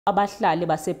Abahlali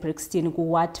base Brixton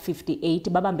kuWadi 58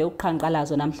 babambe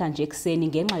uqhankqalazo namhlanje ekuseni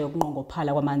ngenxa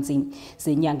yokunqongophala kwamanzi.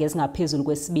 Zinyanga ezingaphezulu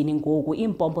kwesibini ngoku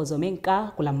impompo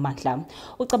zomenka kulamandla.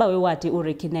 Uceba weWadi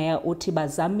uRikineya uthi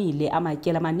bazamile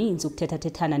amatyela amaninzi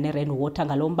ukuthethathethana neRainwater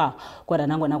ngalomba, kodwa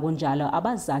nangona kunjalo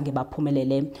abazange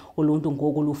baphumelele. Uluntu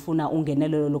ngoku lufuna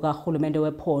ungenelelo lukarhulumente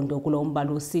wephondo kulomba,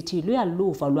 lusithi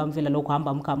luyaluva lwamvela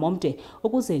lokuhamba umgama omde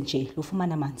ukuze nje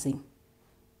lufumana amanzi.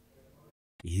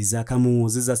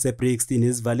 Izakhamuzi zaseBrixton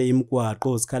ezivale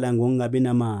imigwaqo zikhala ngokungabi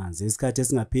namanzi isikhathi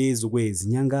esingaphezulu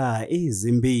kwezinyanga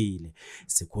ezimbili.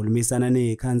 Sikhulumisana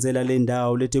nekhansela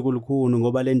lendawo lethe kulukhulu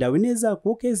ngoba le ndawo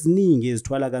inezaguga eziningi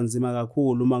ezithwala kanzima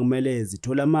kakhulu uma kumele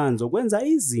zithola amanzi okwenza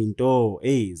izinto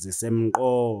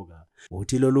ezisemqoka.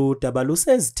 Uthi lolu daba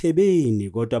lusezithebeni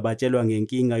kodwa batshelwa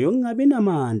ngenkinga yokungabi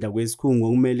namandla kwesikhungo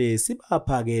okumele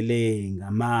sibaphakele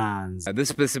ngamanzi. This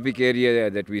specific area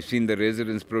that we've seen the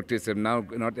residents protest have now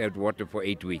not had water for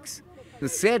 8 weeks. The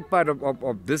sad part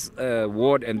of this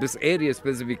ward and this area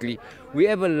specifically, we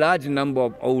have a large number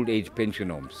of old age pension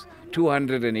homes,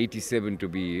 287 to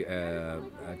be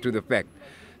to the fact.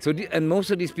 So, and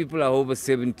most of these people are over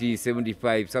 70,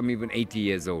 75, some even 80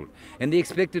 years old. And they're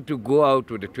expected to go out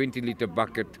with a 20-litre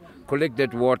bucket, collect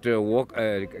that water,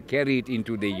 carry it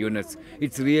into their units.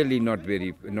 It's really not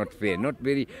fair,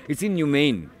 it's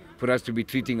inhumane for us to be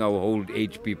treating our old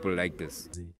age people like this.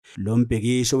 Lo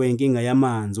mbhekisho wenkinga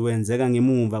yamanzi wenzeka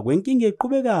ngemuva kwenkinga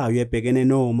eqhubekayo ebhekene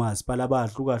nomasipala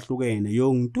abahlukahlukene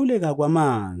yokuntuleka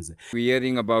kwamanzi. We're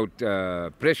hearing about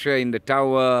pressure in the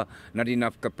tower, not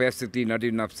enough capacity, not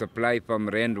enough supply from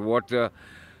Rainwater.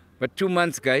 But 2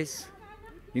 months, guys,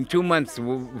 in 2 months,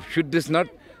 should this not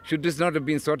have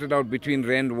been sorted out between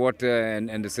Rainwater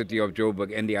and the city of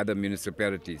Joburg and the other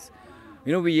municipalities?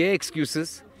 You know, we hear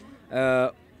excuses.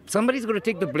 Somebody's got to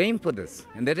take the blame for this,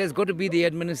 and that has got to be the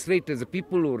administrators, the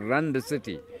people who run the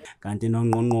city. Kanti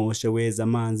noNgqongqoshe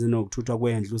wezamanzi nokuthuthwa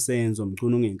kwendlu uSenzo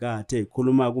Mchunu ngenkathi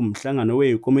ekhuluma kumhlangano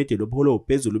wekomiti lopholo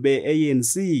phezulu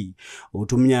be-ANC,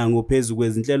 uthi umnyango uphezulu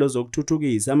kwezinhlelo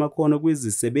zokuthuthukisa amakhono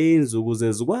kwizisebenzi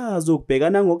ukuze zikwazi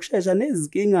ukubhekana ngokusheshsha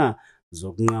nezinkinga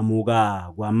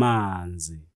zokunqamuka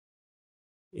kwamanzi.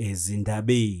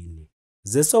 Ezindabeni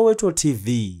zeSoweto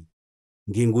TV,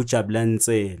 nginguJabulani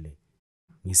Nsele,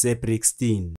 ngise Brixton.